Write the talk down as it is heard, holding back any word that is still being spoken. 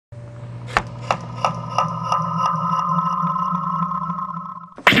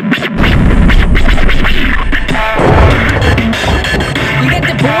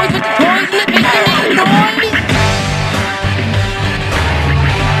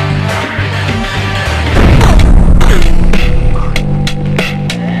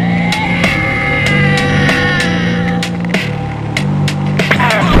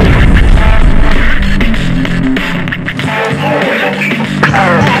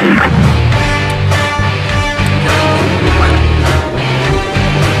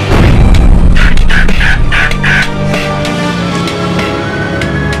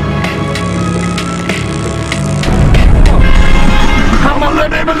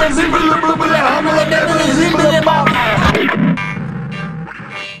Hello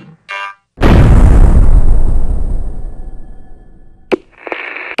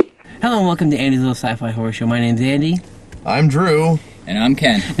and welcome to Andy's Little Sci-Fi Horror Show. My name's Andy. I'm Drew. And I'm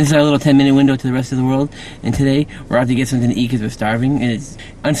Ken. This is our little 10-minute window to the rest of the world. And today, we're out to get something to eat because we're starving. And it's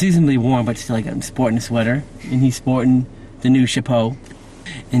unseasonably warm, but still, like, I'm sporting a sweater. And he's sporting the new chapeau.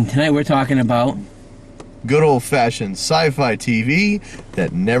 And tonight we're talking about... good old-fashioned sci-fi TV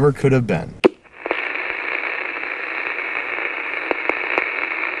that never could have been.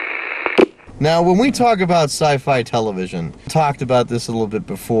 Now, when we talk about sci-fi television, we talked about this a little bit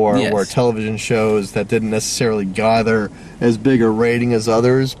before, yes, where television shows that didn't necessarily gather as big a rating as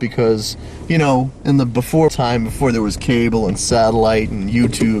others because, you know, in the before there was cable and satellite and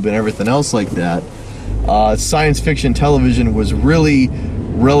YouTube and everything else like that, science fiction television was really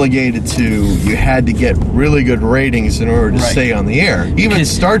relegated to you had to get really good ratings in order to stay on the air. Even because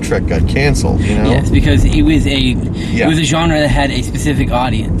Star Trek got canceled, you know? Yes, because it was a genre that had a specific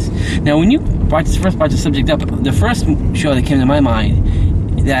audience. Now, when you first brought the subject up, the first show that came to my mind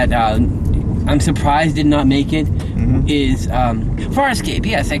that I'm surprised did not make it is Farscape.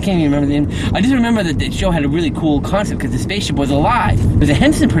 Yes, I can't even remember the name. I just remember that the show had a really cool concept because the spaceship was alive. It was a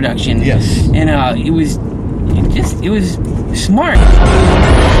Henson production. Yes. And it was smart.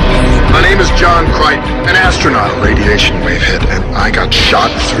 My name is John Crichton, an astronaut. A radiation wave hit, and I got shot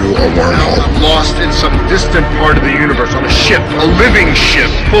through a wormhole. I'm lost in some distant part of the universe on a ship, a living ship,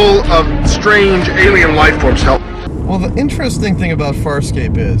 full of strange alien life forms. Help. Well, the interesting thing about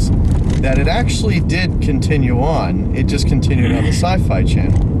Farscape is that it actually did continue on. It just continued on the Sci-Fi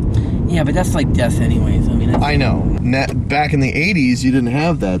Channel. Yeah, but that's like death anyways. I mean, I know. Back in the 80s, you didn't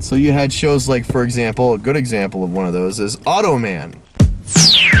have that. So you had shows like, for example, a good example of one of those is Automan.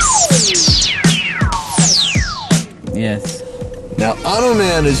 Yes. Now,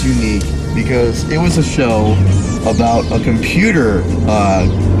 Automan is unique because it was a show about a computer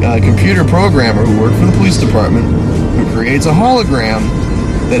programmer who worked for the police department who creates a hologram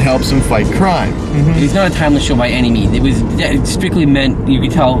that helps him fight crime. It's not a timeless show by any means. It was strictly meant, you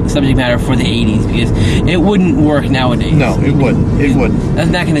could tell, subject matter for the 80s because it wouldn't work nowadays. No, it wouldn't. It wouldn't. That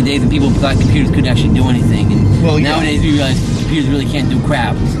was back in the days when people thought computers couldn't actually do anything. And nowadays we realize computers really can't do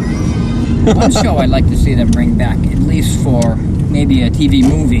crap. One show I'd like to see them bring back, at least for maybe a TV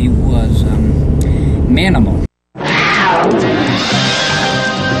movie, was Manimal.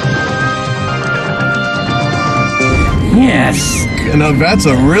 Yes. No, that's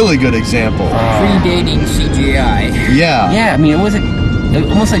a really good example. Predating CGI. Yeah. Yeah, I mean, it was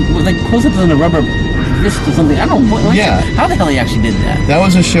almost like close-ups on a rubber wrist or something. I don't know. How the hell he actually did that? That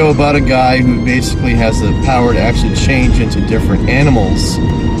was a show about a guy who basically has the power to actually change into different animals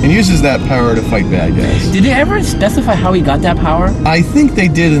and uses that power to fight bad guys. Did they ever specify how he got that power? I think they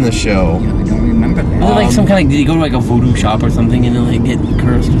did in the show. Yeah, I don't remember that. Was it like some kind of, did he go to like a voodoo shop or something and then like get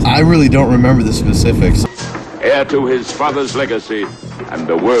cursed or something? I really don't remember the specifics. Heir to his father's legacy and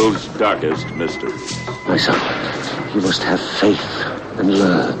the world's darkest mysteries. My son, you must have faith and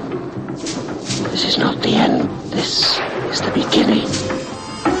learn. This is not the end. This is the beginning.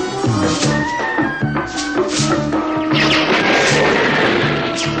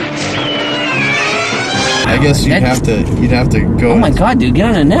 I guess you'd have to go. Oh my God, dude, get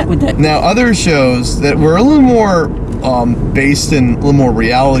on the net with that. Now, other shows that were a little more based in a little more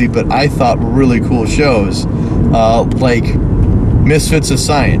reality, but I thought were really cool shows, like Misfits of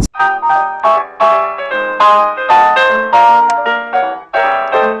Science.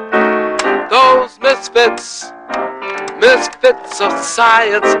 Those misfits of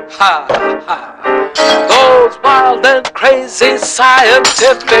science, ha, ha. Those wild and crazy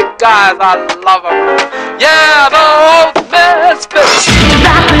scientific guys, I love them. Yeah, those misfits.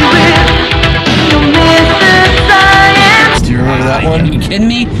 Do you remember that one? Are you kidding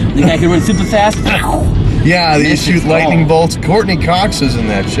me? The guy could run super fast? Yeah, they shoot lightning bolts. Courtney Cox is in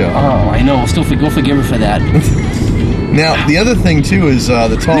that show. Oh, I know. Go forgive her for that. Now, the other thing too is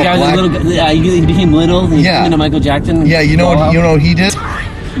the tall the guy black. Was a little, he became little. He's into Michael Jackson. Yeah, you know what he did?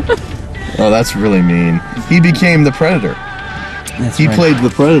 Oh, that's really mean. He became the Predator. He played the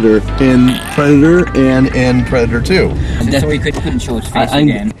Predator in Predator and in Predator 2. So he couldn't show his face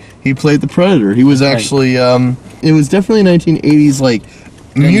again. He played the Predator. He was actually, it was definitely 1980s, like,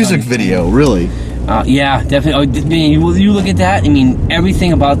 music video, really. Yeah, definitely. Oh, you look at that, I mean,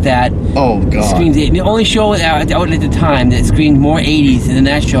 everything about that. Oh, God. Screams, the only show out at the time that screamed more 80s than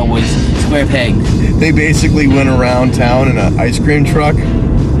that show was Square Peg. They basically went around town in an ice cream truck.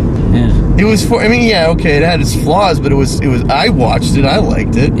 Yeah. It was I mean, yeah, okay, it had its flaws, but it was. I watched it. I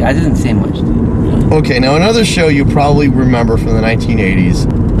liked it. Yeah, I didn't say much. Really. Okay, now another show you probably remember from the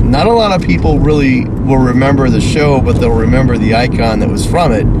 1980s. Not a lot of people really will remember the show, but they'll remember the icon that was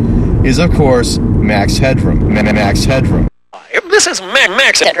from it, is of course Max Headroom. Max Headroom. This is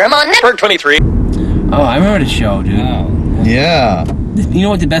Max Headroom on Network 23. Oh, I remember the show, dude. Oh. Yeah. You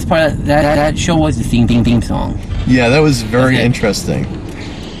know what the best part of that show was? The theme song. Yeah, that was very interesting.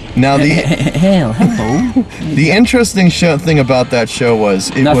 Now Hello. the interesting thing about that show was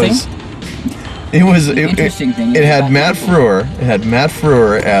it had Matt Frewer. It had Matt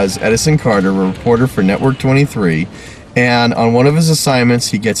Frewer as Edison Carter, a reporter for Network 23. And on one of his assignments,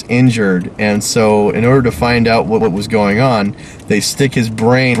 he gets injured, and so in order to find out what was going on, they stick his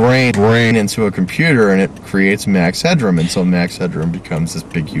brain into a computer, and it creates Max Headroom, and so Max Headroom becomes this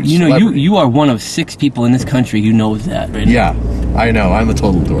big, huge celebrity. You are one of 6 people in this country who knows that, right? Yeah, I know. I'm a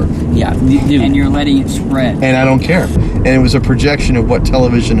total dork. Yeah, and you're letting it spread. And I don't care. And it was a projection of what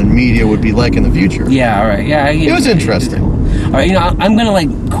television and media would be like in the future. Yeah, all right. Yeah, it was interesting. All right, I'm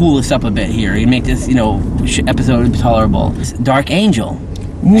gonna cool this up a bit here and make this episode tolerable. Dark Angel,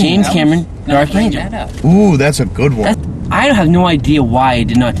 James Cameron, Dark Angel. Ooh, that's a good one. I have no idea why it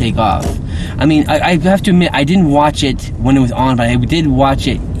did not take off. I mean, I have to admit I didn't watch it when it was on, but I did watch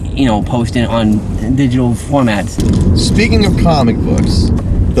it, posted on digital formats. Speaking of comic books,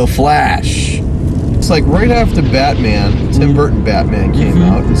 The Flash. It's like right after Batman, Tim Burton Batman came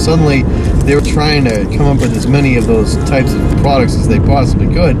out, and suddenly they were trying to come up with as many of those types of products as they possibly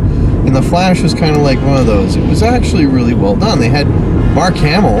could, and The Flash was kind of like one of those. It was actually really well done. They had Mark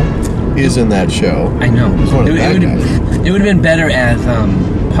Hamill is in that show. I know. He's one of the bad guys. It would have been better as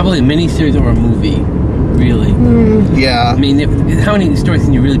probably a miniseries or a movie, really. Yeah. I mean, how many stories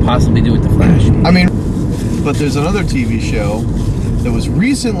can you really possibly do with The Flash? I mean, but there's another TV show that was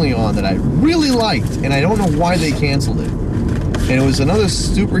recently on that I really liked, and I don't know why they canceled it. And it was another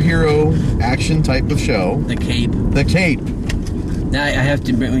superhero action type of show. The Cape. The Cape. Now I have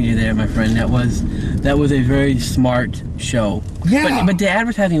to bring you there, my friend. That was a very smart show. Yeah. But the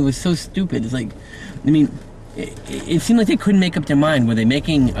advertising was so stupid. It's like, I mean, it seemed like they couldn't make up their mind. Were they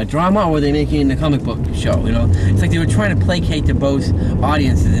making a drama or were they making a comic book show? It's like they were trying to placate to both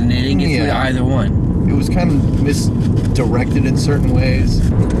audiences, and they didn't get through to either one. It was kind of misdirected in certain ways.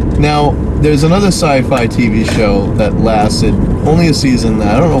 Now, there's another sci-fi TV show that lasted only a season.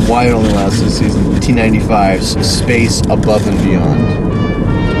 I don't know why it only lasted a season. 1995's Space Above and Beyond.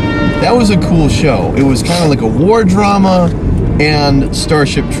 That was a cool show. It was kind of like a war drama and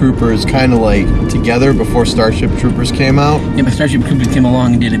Starship Troopers kind of like together before Starship Troopers came out. Yeah, but Starship Troopers came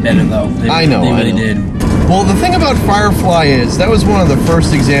along and did it better, though. They really did. Well, the thing about Firefly is that was one of the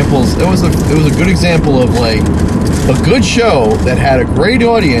first examples. It was a good example of like a good show that had a great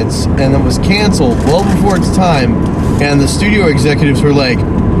audience and that was canceled well before its time, and the studio executives were like,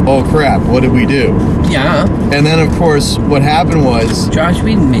 "Oh crap, what did we do?" Yeah. And then of course what happened was Josh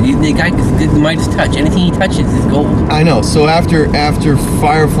Whedon, the guy did the Midas touch. Anything he touches is gold. I know. So after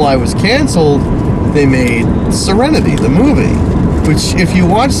Firefly was canceled, they made Serenity, the movie. Which, if you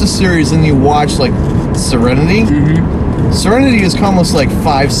watch the series and you watch like Serenity, Serenity is almost like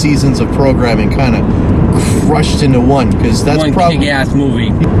 5 seasons of programming kind of crushed into one, because that's one probably kick-ass movie.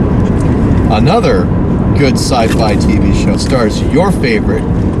 Another good sci-fi TV show stars your favorite,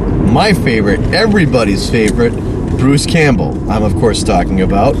 my favorite, everybody's favorite, Bruce Campbell. I'm of course talking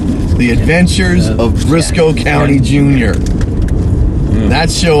about The Adventures of Briscoe County Jr. That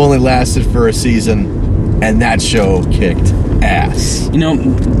show only lasted for a season, and that show kicked ass.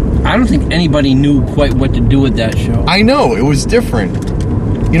 I don't think anybody knew quite what to do with that show. I know, it was different.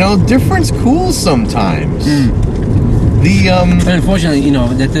 Different's cool sometimes. But unfortunately,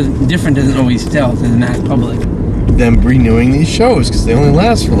 different doesn't always sell to the mass public. Them renewing these shows, because they only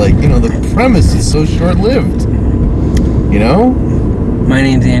last for the premise is so short-lived. My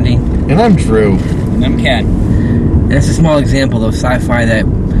name's Andy. And I'm Drew. And I'm Ken. And that's a small example of sci-fi that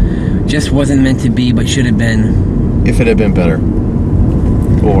just wasn't meant to be, but should have been. If it had been better.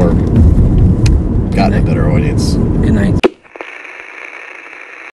 Or gotten a better audience. Good night.